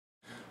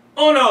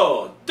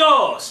Uno,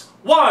 dos,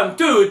 one,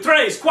 two,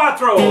 tres,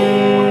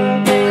 cuatro.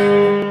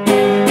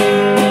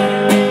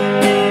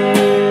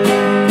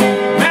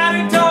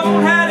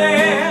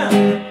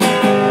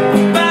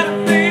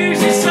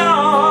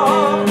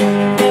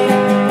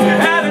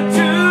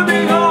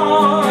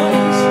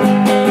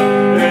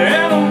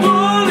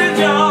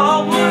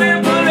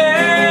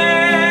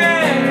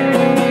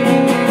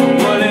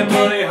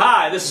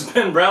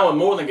 Brown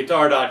with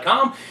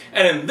MoreThanGuitar.com,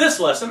 and in this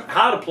lesson,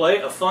 how to play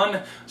a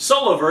fun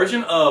solo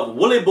version of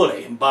Woolly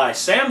Bully by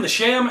Sam the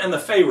Sham and the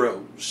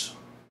Pharaohs.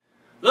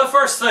 The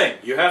first thing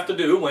you have to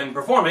do when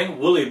performing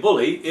Woolly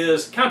Bully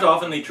is count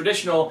off in the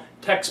traditional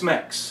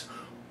Tex-Mex.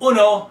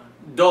 Uno,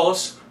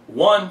 dos,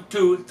 one,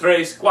 two,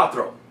 tres,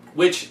 cuatro,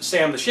 which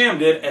Sam the Sham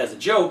did as a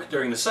joke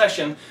during the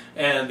session,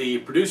 and the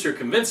producer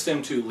convinced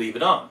him to leave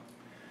it on.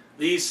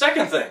 The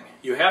second thing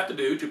you have to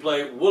do to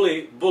play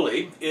Woolly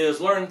Bully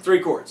is learn 3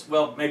 chords.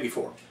 Well, maybe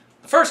 4.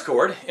 The first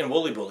chord in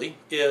Woolly Bully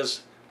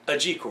is a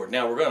G chord.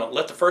 Now we're going to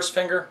let the first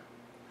finger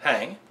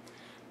hang,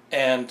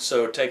 and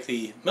so take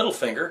the middle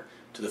finger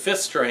to the 5th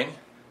string,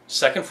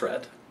 2nd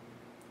fret.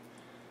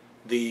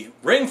 The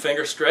ring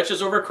finger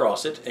stretches over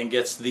across it and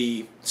gets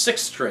the 6th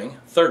string,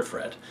 3rd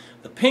fret.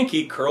 The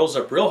pinky curls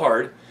up real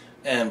hard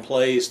and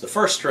plays the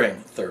 1st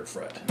string, 3rd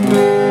fret.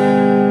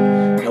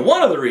 Now,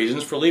 one of the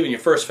reasons for leaving your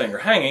first finger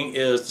hanging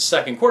is the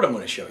second chord I'm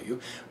going to show you,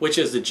 which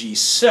is the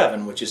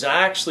G7, which is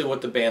actually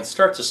what the band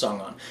starts the song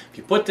on. If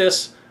you put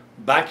this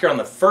back here on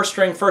the 1st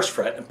string, 1st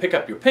fret, and pick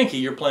up your pinky,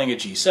 you're playing a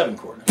G7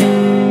 chord.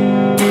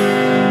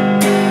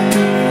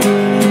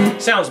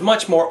 Sounds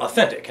much more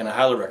authentic, and I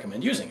highly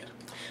recommend using it.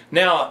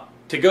 Now,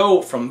 to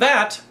go from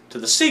that to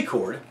the C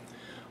chord,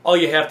 all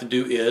you have to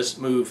do is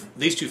move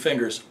these 2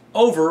 fingers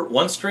over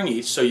 1 string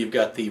each, so you've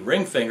got the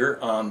ring finger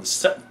on the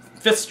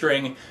 5th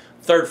string,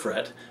 3rd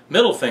fret,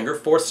 middle finger,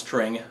 4th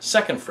string,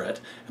 2nd fret,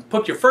 and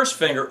put your first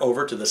finger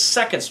over to the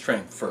 2nd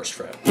string, 1st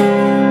fret.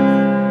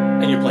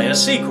 And you're playing a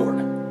C chord.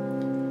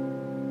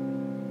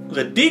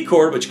 The D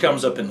chord, which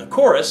comes up in the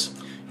chorus,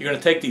 you're going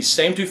to take these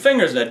same 2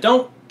 fingers, and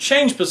don't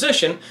change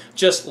position,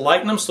 just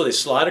lighten them so they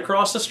slide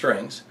across the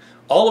strings,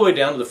 all the way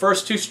down to the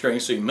first 2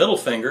 strings, so your middle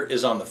finger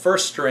is on the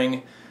 1st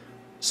string,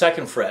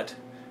 2nd fret,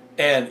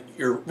 and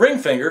your ring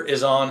finger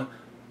is on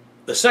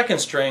the 2nd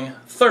string,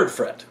 3rd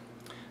fret.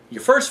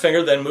 Your first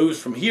finger then moves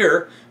from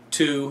here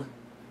to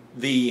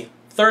the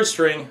 3rd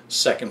string,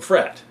 2nd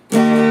fret. To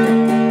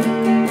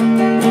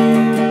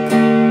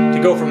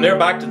go from there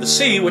back to the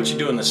C, what you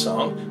do in this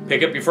song,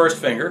 pick up your first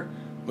finger,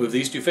 move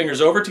these 2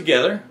 fingers over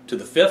together to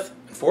the 5th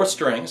and 4th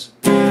strings,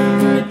 put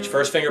your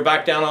first finger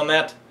back down on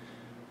that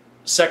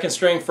 2nd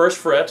string, 1st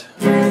fret,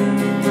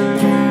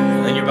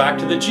 and then you're back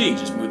to the G.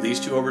 Just move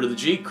these 2 over to the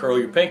G, curl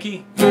your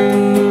pinky.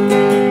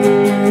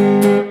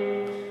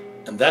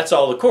 And that's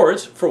all the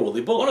chords for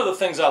Woolly Bully. One of the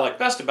things I like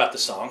best about the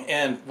song,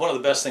 and one of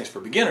the best things for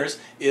beginners,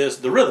 is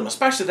the rhythm,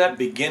 especially that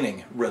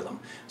beginning rhythm.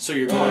 So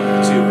you're going 2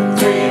 and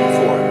 3 and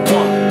 4, and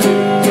 1 and 2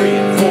 and 3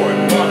 and 4,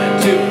 and 1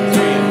 and 2 and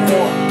 3 and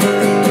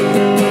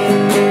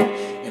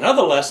 4. In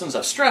other lessons,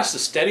 I've stressed the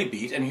steady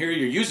beat, and here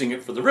you're using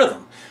it for the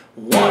rhythm.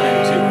 1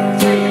 and 2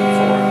 and 3 and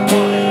 4, and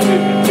 1 and 2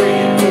 and 3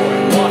 and 4,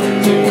 and 1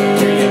 and 2 and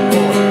 3 and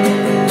 4.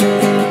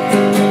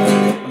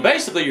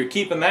 Basically, you're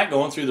keeping that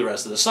going through the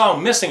rest of the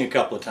song, missing a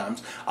couple of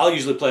times. I'll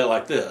usually play it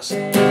like this. 1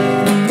 and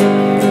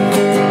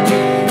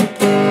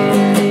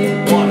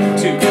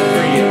 2 and 3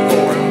 and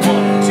 4, and 1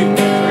 and 2 and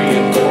 3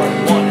 and 4,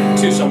 and 1 and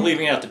 2. So I'm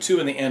leaving out the 2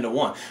 in the end of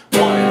 1. 1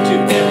 and 2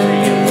 and 3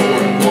 and 4,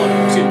 and 1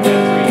 and 2 and 3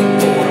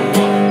 and 4, and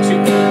 1 and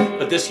 2.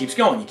 But this keeps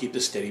going. You keep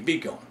this steady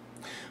beat going.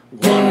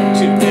 1 and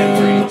 2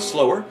 and 3,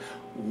 slower.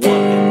 1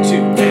 and 2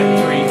 and 3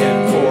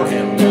 and 4,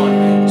 and 1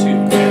 and 2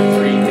 and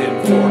 3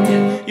 and 4.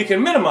 And you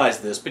can minimize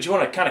this, but you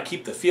want to kind of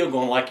keep the feel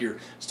going like you're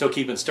still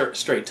keeping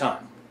straight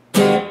time.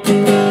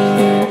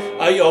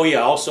 Oh yeah,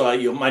 also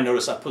you might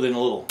notice I put in a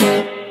little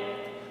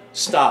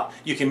stop.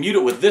 You can mute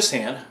it with this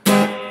hand.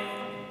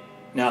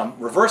 Now I'm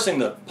reversing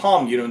the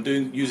palm mute and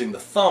using the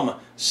thumb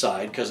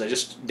side because I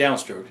just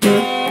downstroked.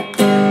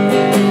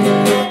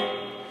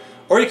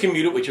 Or you can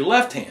mute it with your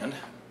left hand.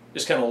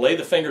 Just kind of lay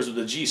the fingers of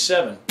the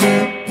G7.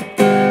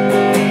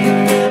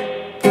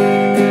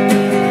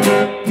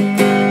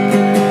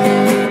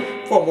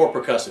 For a more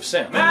percussive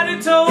sound. Maddie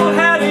told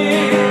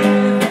Hattie,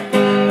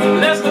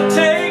 let's go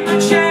take a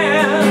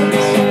chance.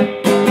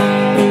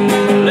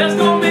 Let's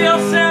go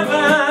build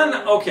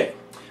 7. Okay,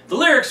 the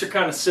lyrics are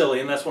kind of silly,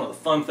 and that's one of the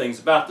fun things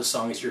about the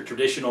song. It's your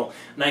traditional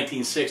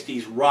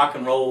 1960s rock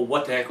and roll,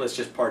 what the heck, let's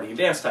just party and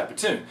dance type of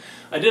tune.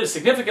 I did a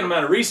significant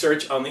amount of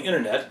research on the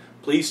internet.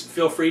 Please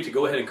feel free to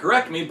go ahead and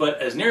correct me,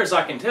 but as near as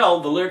I can tell,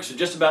 the lyrics are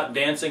just about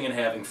dancing and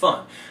having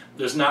fun.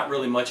 There's not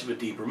really much of a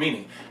deeper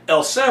meaning.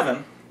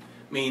 L7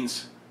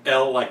 means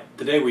L, like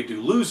today we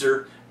do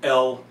loser,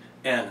 L,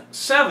 and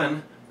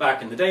 7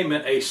 back in the day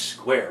meant a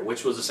square,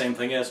 which was the same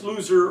thing as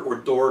loser or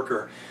dork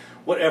or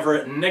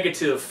whatever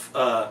negative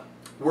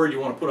word you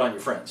want to put on your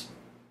friends.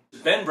 This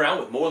is Ben Brown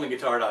with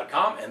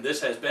MoreThanGuitar.com, and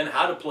this has been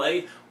How to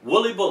Play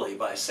Woolly Bully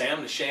by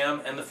Sam the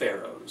Sham and the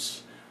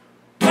Pharaohs.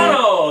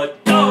 Uno,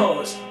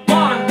 dos,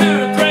 one, two.